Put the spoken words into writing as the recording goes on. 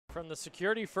From the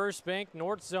Security First Bank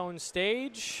North Zone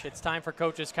stage, it's time for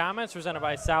Coach's Comments, presented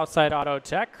by Southside Auto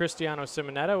Tech. Cristiano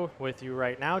Simonetto with you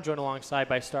right now, joined alongside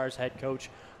by Stars head coach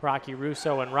Rocky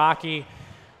Russo. And Rocky, a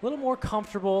little more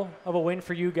comfortable of a win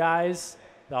for you guys.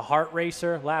 The Heart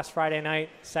Racer last Friday night,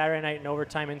 Saturday night in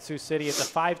overtime in Sioux City. It's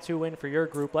a 5-2 win for your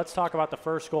group. Let's talk about the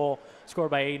first goal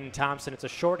scored by Aiden Thompson. It's a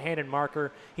shorthanded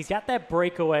marker. He's got that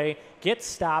breakaway, gets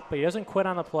stopped, but he doesn't quit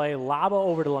on the play. Laba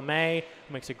over to LeMay,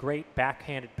 who makes a great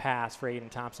backhanded pass for Aiden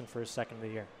Thompson for his second of the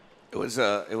year. It was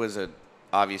a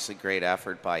obviously great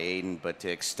effort by Aiden, but to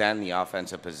extend the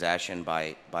offensive possession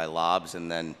by lobs, and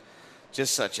then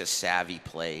just such a savvy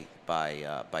play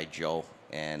by Joe,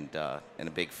 and a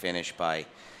big finish by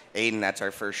Aiden. That's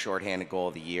our first shorthanded goal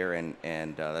of the year,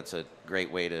 and that's a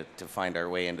great way to find our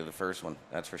way into the first one,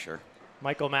 that's for sure.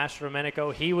 Michael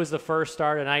Mastrodomenico, he was the first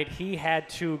star tonight. He had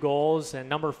 2 goals, and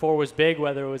number 4 was big,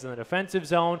 whether it was in the defensive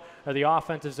zone or the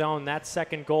offensive zone. That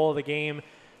second goal of the game,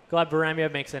 Gleb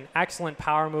Beremia makes an excellent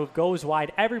power move, goes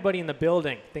wide. Everybody in the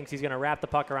building thinks he's going to wrap the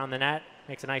puck around the net,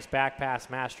 makes a nice back pass.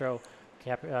 Mastro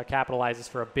capitalizes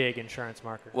for a big insurance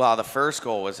marker. Well, the first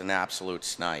goal was an absolute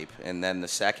snipe, and then the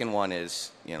second one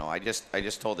is, I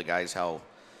just told the guys how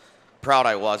proud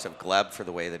I was of Gleb for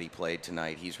the way that he played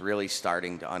tonight. He's really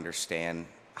starting to understand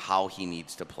how he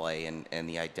needs to play and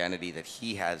the identity that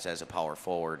he has as a power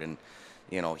forward. And,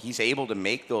 he's able to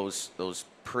make those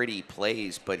pretty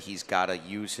plays, but he's got to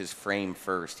use his frame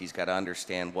first. He's got to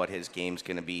understand what his game's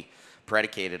going to be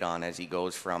predicated on as he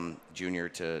goes from junior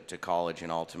to college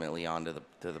and ultimately on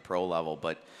to the pro level.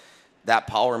 But that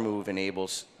power move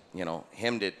enables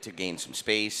him to gain some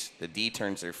space. The D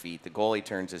turns their feet, the goalie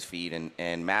turns his feet,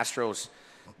 and Mastro's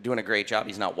doing a great job.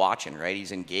 He's not watching, right?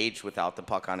 He's engaged without the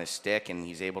puck on his stick, and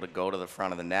he's able to go to the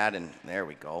front of the net, and there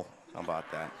we go. How about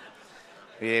that?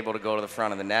 He's able to go to the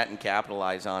front of the net and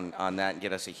capitalize on that and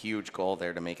get us a huge goal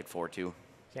there to make it 4-2.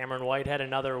 Cameron Whitehead,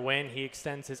 another win. He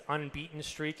extends his unbeaten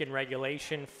streak in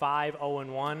regulation,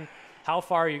 5-0-1. How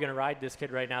far are you going to ride this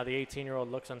kid right now? The 18-year-old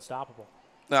looks unstoppable.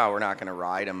 No, we're not going to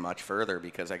ride him much further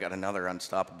because I got another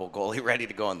unstoppable goalie ready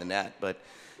to go in the net. But,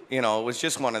 it was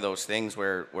just one of those things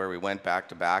where we went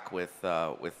back-to-back with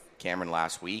Cameron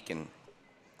last week, and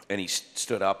he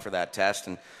stood up for that test.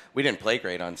 And we didn't play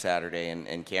great on Saturday,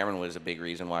 and Cameron was a big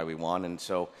reason why we won. And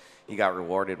so he got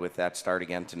rewarded with that start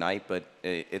again tonight. But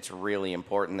it's really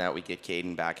important that we get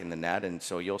Caden back in the net, and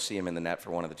so you'll see him in the net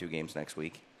for one of the 2 games next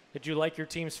week. Did you like your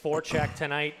team's forecheck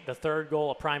tonight? The third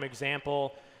goal, a prime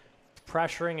example.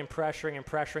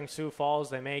 Pressuring Sioux Falls.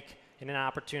 They make an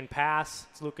inopportune pass.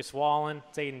 It's Lucas Wallen.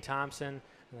 It's Aiden Thompson.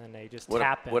 And then they just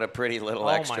tap it. What a pretty little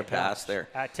extra pass there.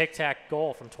 A tic-tac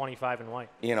goal from 25 and white.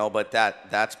 But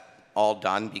that's all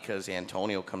done because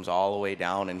Antonio comes all the way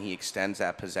down and he extends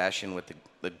that possession with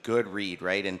the good read,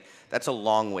 right? And that's a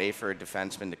long way for a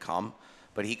defenseman to come.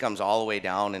 But he comes all the way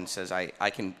down and says, I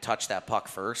can touch that puck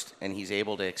first, and he's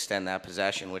able to extend that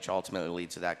possession, which ultimately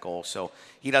leads to that goal. So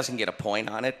he doesn't get a point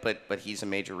on it, but he's a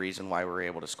major reason why we're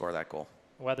able to score that goal.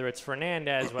 Whether it's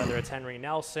Fernandez, whether it's Henry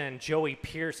Nelson, Joey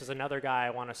Pierce is another guy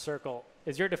I want to circle.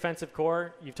 Is your defensive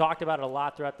core, you've talked about it a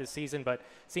lot throughout this season, but it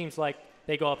seems like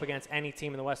they go up against any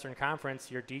team in the Western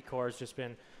Conference. Your D core has just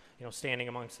been standing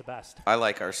amongst the best. I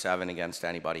like our 7 against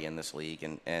anybody in this league,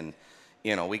 and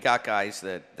we got guys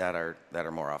that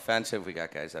are more offensive. We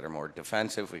got guys that are more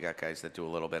defensive. We got guys that do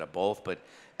a little bit of both. But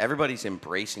everybody's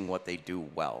embracing what they do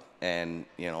well. And,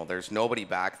 there's nobody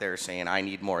back there saying, I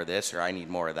need more of this or I need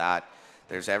more of that.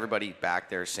 There's everybody back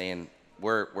there saying,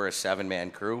 we're a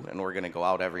 7-man crew, and we're going to go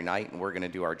out every night, and we're going to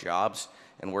do our jobs,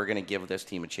 and we're going to give this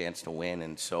team a chance to win.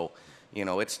 And so,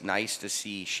 it's nice to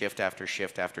see shift after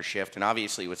shift after shift. And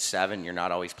obviously with 7, you're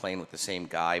not always playing with the same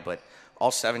guy, but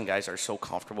all 7 guys are so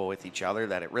comfortable with each other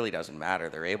that it really doesn't matter.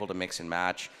 They're able to mix and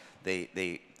match.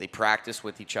 They practice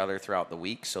with each other throughout the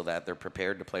week so that they're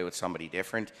prepared to play with somebody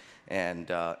different. And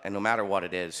no matter what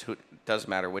it is, it doesn't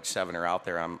matter which 7 are out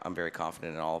there. I'm very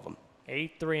confident in all of them.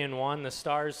 8-3-1. The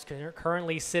Stars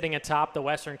currently sitting atop the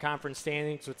Western Conference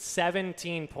standings with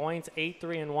 17 points.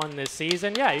 8-3-1 this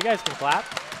season. Yeah, you guys can clap.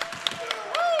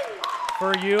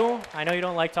 For you, I know you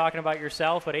don't like talking about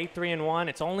yourself, but 8-3-1.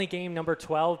 It's only game number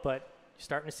 12, but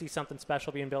starting to see something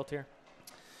special being built here?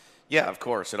 Yeah, of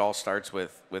course. It all starts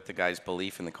with the guys'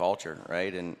 belief in the culture,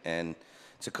 right? And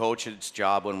it's a coach's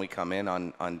job when we come in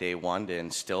on day one to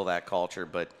instill that culture,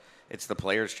 but it's the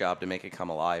players' job to make it come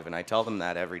alive. And I tell them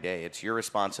that every day. It's your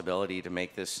responsibility to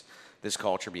make this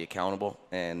culture be accountable,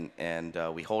 and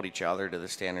we hold each other to the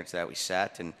standards that we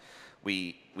set, and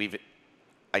we've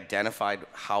identified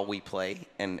how we play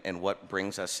and what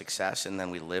brings us success, and then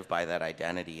we live by that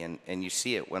identity. And you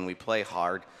see it when we play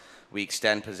hard, We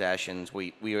extend possessions.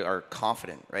 We are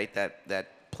confident, right?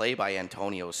 That play by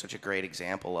Antonio is such a great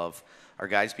example of our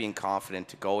guys being confident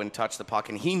to go and touch the puck.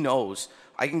 And he knows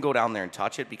I can go down there and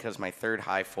touch it because my third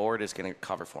high forward is going to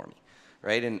cover for me,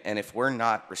 right? And if we're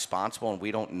not responsible and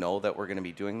we don't know that we're going to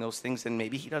be doing those things, then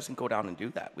maybe he doesn't go down and do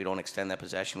that. We don't extend that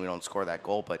possession. We don't score that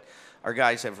goal. But our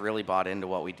guys have really bought into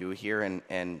what we do here.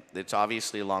 And it's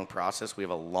obviously a long process. We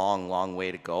have a long, long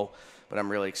way to go. But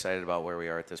I'm really excited about where we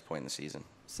are at this point in the season.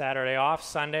 Saturday off,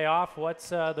 Sunday off. What's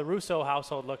the Russo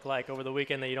household look like over the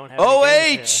weekend that you don't have?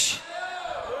 OH!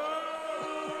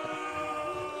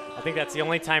 I think that's the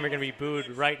only time you're going to be booed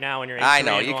right now when you're 8-3-1. I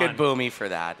know. You could boo me for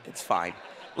that. It's fine.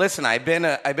 Listen, I've been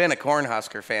a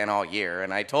Cornhusker fan all year,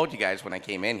 and I told you guys when I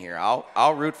came in here,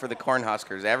 I'll root for the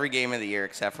Cornhuskers every game of the year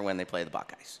except for when they play the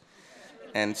Buckeyes.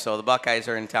 And so the Buckeyes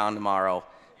are in town tomorrow,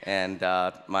 and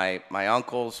my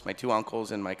uncles, my two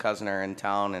uncles and my cousin are in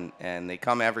town, and they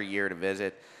come every year to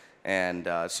visit. And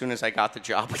as soon as I got the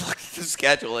job, we looked at the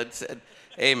schedule and said,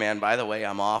 hey, man, by the way,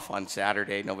 I'm off on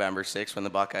Saturday, November 6th, when the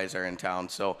Buckeyes are in town.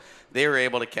 So they were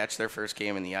able to catch their first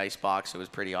game in the ice box. It was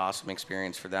a pretty awesome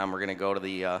experience for them. We're going to go to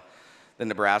the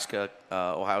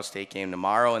Nebraska-Ohio State game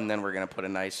tomorrow, and then we're going to put a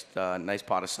nice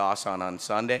pot of sauce on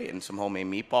Sunday and some homemade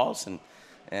meatballs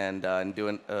and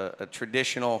do a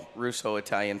traditional Russo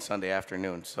Italian Sunday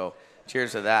afternoon. So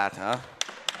cheers to that, huh?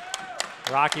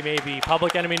 Rocky may be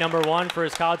public enemy number one for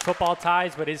his college football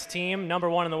ties, but his team, number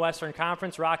one in the Western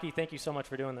Conference. Rocky, thank you so much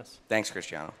for doing this. Thanks,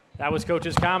 Cristiano. That was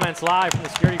Coach's Comments live from the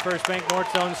Security First Bank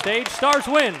North Zone stage. Stars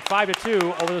win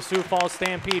 5-2 over the Sioux Falls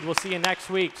Stampede. We'll see you next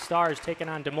week. Stars taking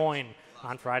on Des Moines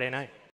on Friday night.